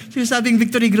kami sinasabing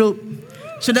victory group?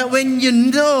 So that when you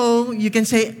know, you can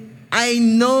say, I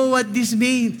know what this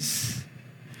means.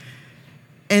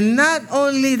 And not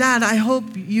only that, I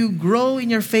hope you grow in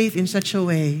your faith in such a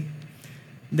way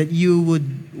that you would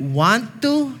want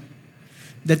to,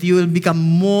 that you will become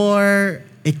more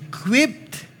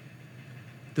equipped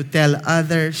to tell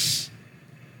others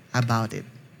about it.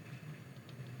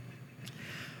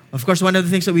 Of course, one of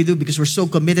the things that we do, because we're so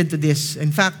committed to this,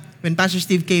 in fact, when Pastor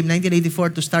Steve came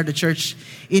 1984 to start the church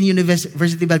in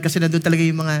University Bell, kasi nandun talaga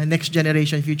yung mga next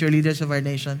generation, future leaders of our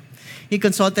nation, he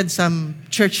consulted some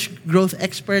church growth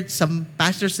experts, some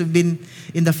pastors who've been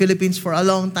in the Philippines for a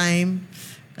long time,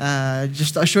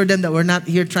 just to assure them that we're not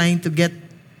here trying to get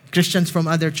Christians from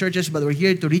other churches, but we're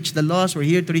here to reach the lost, we're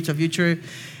here to reach a future,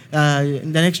 the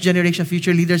next generation,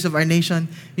 future leaders of our nation.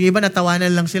 Yung iba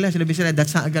natawanan lang sila, sinabi sila,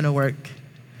 that's not gonna work.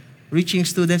 Reaching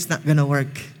students, not gonna work.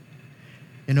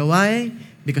 You know why?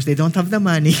 Because they don't have the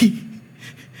money.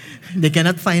 They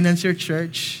cannot finance your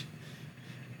church.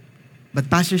 But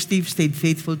Pastor Steve stayed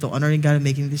faithful to honoring God and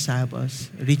making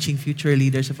disciples, reaching future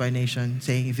leaders of our nation,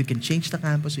 saying, if we can change the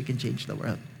campus, we can change the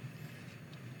world.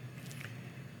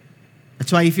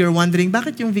 That's why if you're wondering,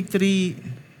 bakit yung Victory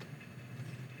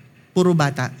puro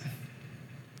bata?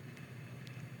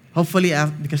 Hopefully,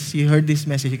 because you heard this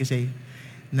message, you can say,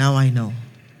 now I know.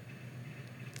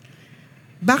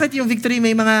 Bakit yung Victory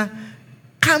may mga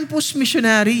campus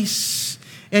missionaries?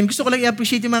 And gusto ko lang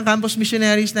i-appreciate yung mga campus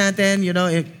missionaries natin,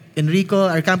 Enrico,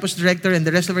 our campus director, and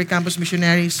the rest of our campus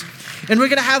missionaries. And we're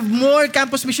gonna have more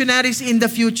campus missionaries in the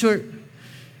future.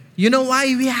 You know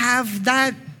why we have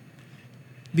that?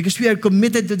 Because we are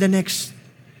committed to the next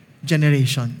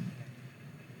generation.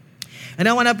 And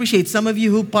I want to appreciate some of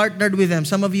you who partnered with them,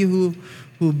 some of you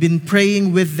who've been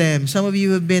praying with them, some of you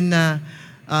who have been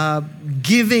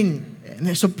giving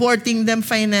and supporting them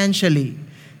financially.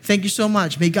 Thank you so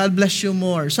much. May God bless you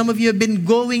more. Some of you have been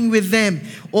going with them,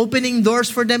 opening doors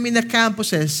for them in the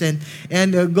campuses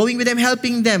and going with them,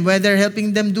 helping them, whether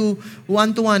helping them do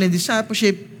one-to-one and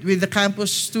discipleship with the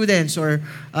campus students or,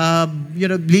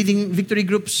 leading Victory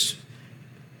groups.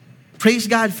 Praise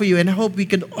God for you, and I hope we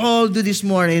can all do this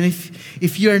more. And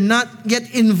if you're not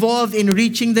yet involved in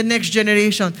reaching the next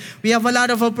generation, we have a lot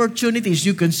of opportunities.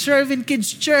 You can serve in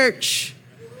kids' church.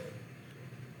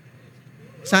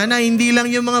 Sana hindi lang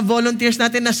yung mga volunteers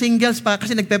natin na singles pa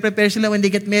kasi nagpe-prepare sila when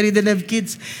they get married and have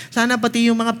kids. Sana pati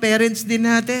yung mga parents din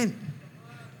natin.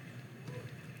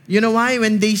 You know why?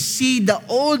 When they see the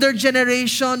older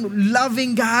generation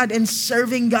loving God and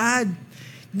serving God,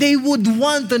 they would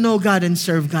want to know God and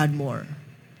serve God more.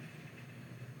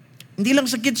 Hindi lang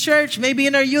sa kids church, maybe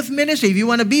in our youth ministry. If you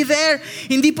want to be there,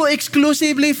 hindi po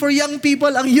exclusively for young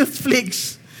people ang youth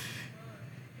flicks.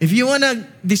 If you want to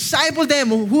disciple them,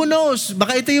 who knows?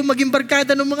 Baka ito yung maging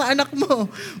barkada ng mga anak mo.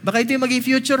 Baka ito yung maging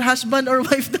future husband or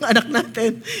wife ng anak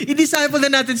natin. I-disciple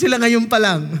na natin sila ngayon pa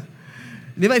lang.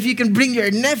 Di ba? If you can bring your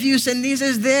nephews and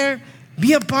nieces there,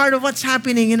 be a part of what's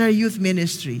happening in our youth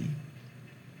ministry.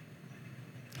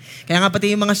 Kaya nga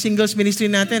pati yung mga singles ministry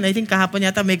natin, I think kahapon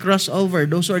yata may crossover.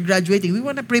 Those who are graduating, we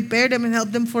want to prepare them and help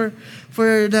them for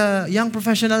the young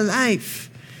professional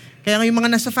life. Kaya nga yung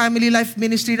mga nasa family life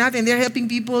ministry natin, they're helping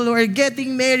people who are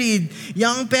getting married,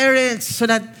 young parents, so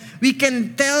that we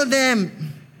can tell them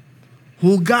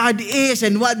who God is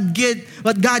and what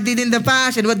God did in the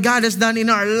past and what God has done in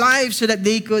our lives so that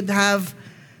they could have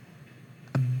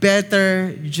a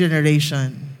better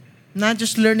generation. Not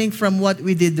just learning from what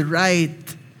we did right,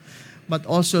 but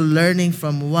also learning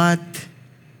from what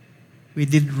we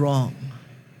did wrong.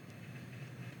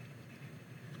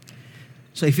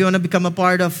 So if you want to become a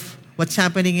part of what's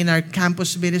happening in our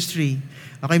campus ministry,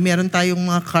 okay, meron tayong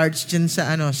mga cards dyan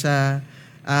sa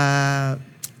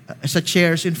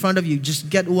chairs in front of you.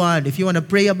 Just get one. If you want to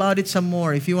pray about it some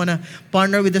more, if you want to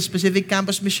partner with a specific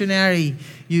campus missionary,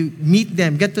 you meet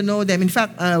them, get to know them. In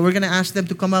fact, we're going to ask them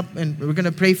to come up and we're going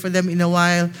to pray for them in a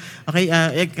while. Okay,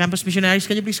 campus missionaries,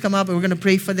 can you please come up? We're going to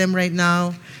pray for them right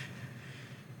now.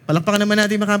 Palakpakan naman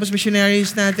natin mga campus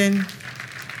missionaries natin.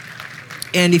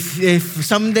 And if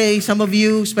someday, some of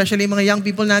you, especially mga young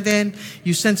people natin,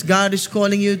 you sense God is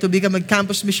calling you to become a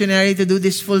campus missionary, to do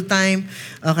this full-time,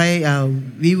 okay,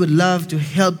 we would love to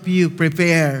help you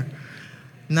prepare,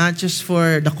 not just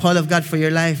for the call of God for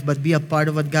your life, but be a part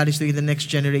of what God is doing in the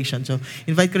next generation. So,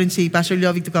 invite ko rin si Pastor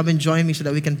Jovic to come and join me so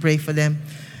that we can pray for them.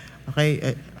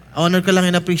 Okay, honor ko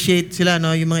lang and appreciate sila,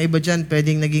 no? Yung mga iba dyan,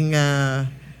 pwedeng naging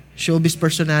showbiz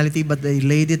personality, but they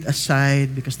laid it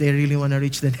aside because they really want to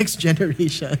reach the next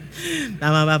generation.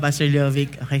 Tama ba, Pastor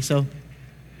Jovic? Okay, so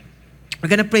we're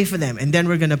gonna pray for them, and then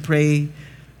we're gonna pray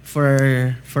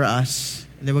for us,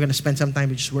 and then we're gonna spend some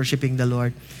time just worshiping the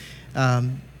Lord.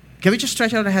 Can we just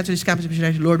stretch out our hands to these campus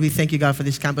missionaries? Lord, we thank you, God, for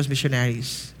these campus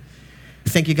missionaries.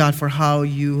 Thank you, God, for how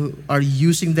you are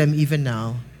using them even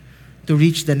now to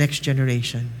reach the next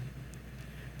generation.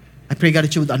 I pray, God,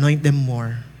 that you would anoint them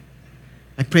more.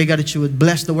 I pray, God, that you would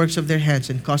bless the works of their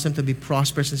hands and cause them to be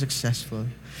prosperous and successful.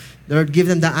 Lord, give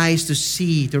them the eyes to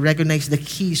see, to recognize the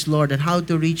keys, Lord, and how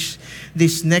to reach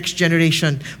this next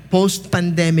generation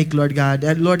post-pandemic, Lord God.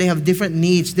 And Lord, they have different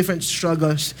needs, different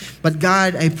struggles. But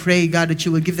God, I pray, God, that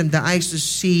you will give them the eyes to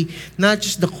see not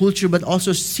just the culture, but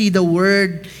also see the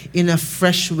word in a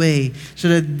fresh way so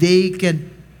that they can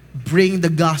bring the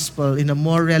gospel in a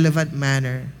more relevant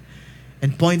manner.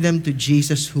 And point them to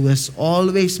Jesus, who has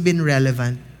always been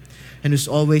relevant and who's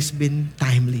always been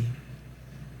timely.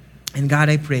 And God,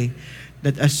 I pray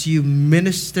that as you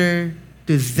minister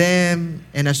to them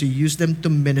and as you use them to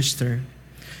minister,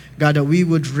 God, that we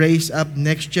would raise up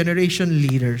next generation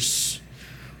leaders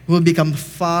who will become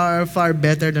far, far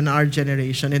better than our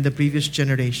generation and the previous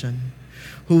generation,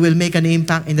 who will make an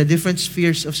impact in the different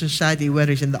spheres of society,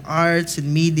 whether it's in the arts,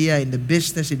 in media, in the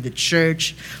business, in the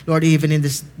church, Lord, even in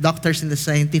the doctors in the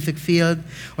scientific field,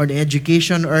 or the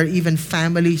education, or even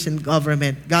families and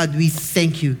government. God, we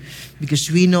thank you because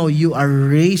we know you are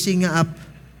raising up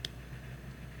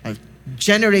a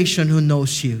generation who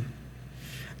knows you,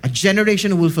 a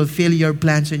generation who will fulfill your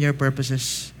plans and your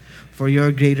purposes for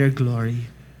your greater glory.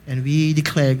 And we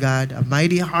declare, God, a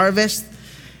mighty harvest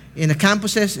in the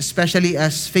campuses, especially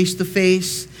as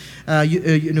face-to-face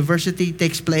university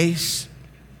takes place.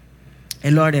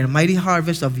 And Lord, a mighty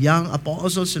harvest of young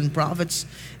apostles and prophets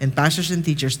and pastors and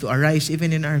teachers to arise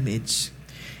even in our midst.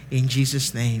 In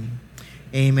Jesus' name,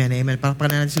 amen. Amen.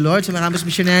 Palakpakan natin si Lord sa mga campus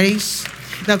missionaries.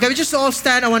 Now, can we just all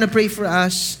stand? I want to pray for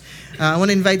us. I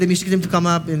want to invite the music team to come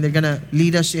up, and they're going to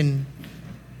lead us in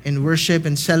worship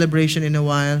and celebration in a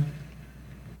while.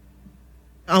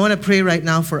 I want to pray right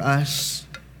now for us.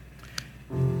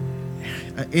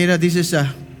 This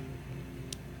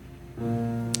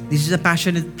is a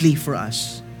passionate plea for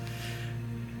us.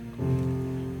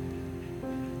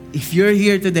 If you're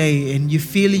here today and you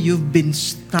feel you've been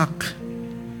stuck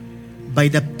by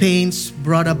the pains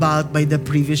brought about by the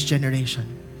previous generation,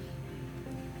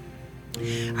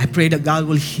 I pray that God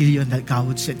will heal you and that God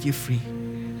would set you free.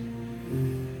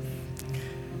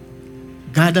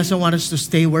 God doesn't want us to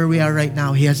stay where we are right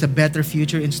now. He has a better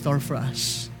future in store for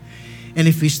us. And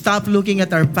if we stop looking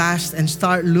at our past and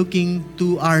start looking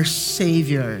to our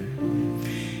Savior,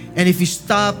 and if we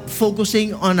stop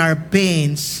focusing on our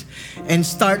pains and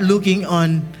start looking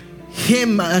on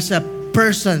Him as a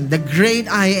person, the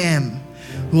great I am,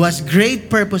 who has great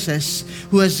purposes,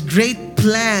 who has great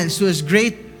plans, who has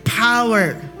great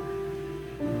power,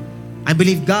 I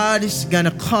believe God is going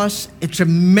to cause a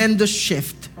tremendous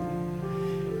shift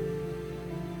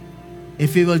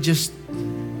if we will just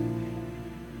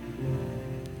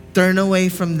turn away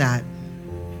from that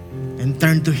and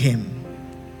turn to Him.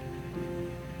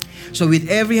 So with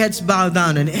every head bowed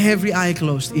down and every eye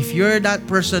closed, if you're that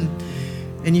person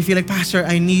and you feel like, Pastor,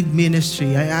 I need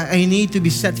ministry. I need to be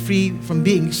set free from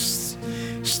being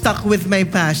stuck with my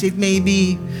past. It may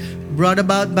be brought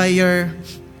about by your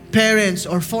parents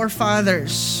or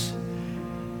forefathers.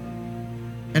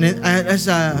 And as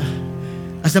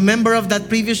a member of that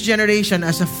previous generation,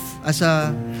 as a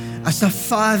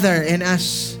father and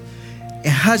as a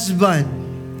husband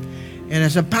and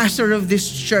as a pastor of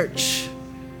this church,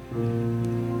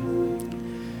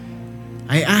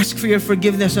 I ask for your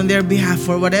forgiveness on their behalf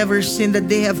for whatever sin that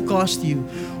they have caused you.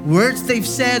 Words they've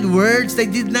said, words they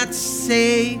did not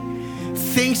say,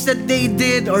 things that they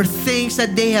did or things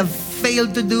that they have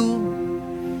failed to do.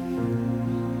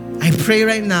 I pray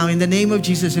right now in the name of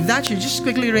Jesus. If that's you, just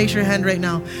quickly raise your hand right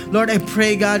now. Lord, I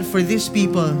pray, God, for these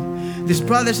people, these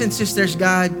brothers and sisters,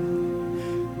 God,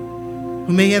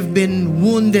 who may have been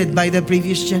wounded by the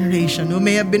previous generation, who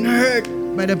may have been hurt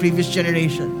by the previous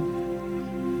generation,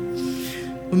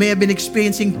 who may have been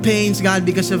experiencing pains, God,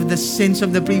 because of the sins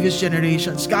of the previous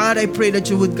generations. God, I pray that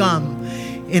you would come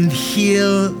and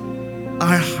heal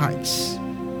our hearts.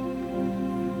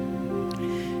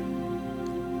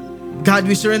 God,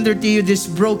 we surrender to you this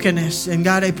brokenness. And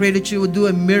God, I pray that you would do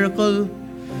a miracle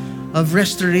of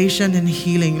restoration and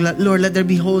healing. Lord, let there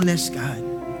be wholeness, God.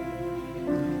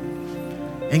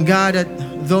 And God, that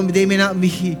though they may not be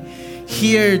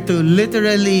here to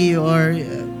literally or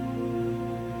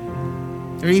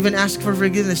even ask for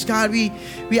forgiveness, God, we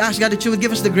ask, God, that you would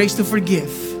give us the grace to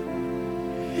forgive.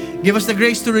 Give us the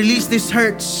grace to release these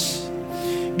hurts.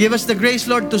 Give us the grace,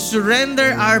 Lord, to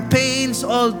surrender our pains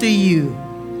all to you.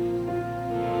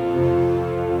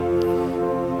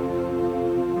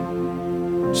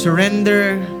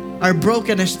 Surrender our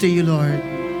brokenness to you, Lord,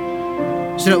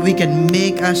 so that we can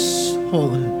make us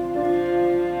whole.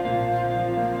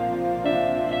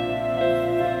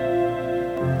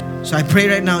 So I pray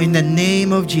right now in the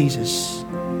name of Jesus,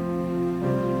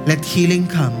 let healing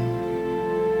come.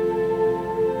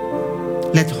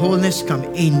 Let wholeness come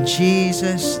in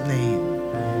Jesus' name.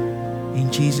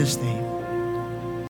 In Jesus' name.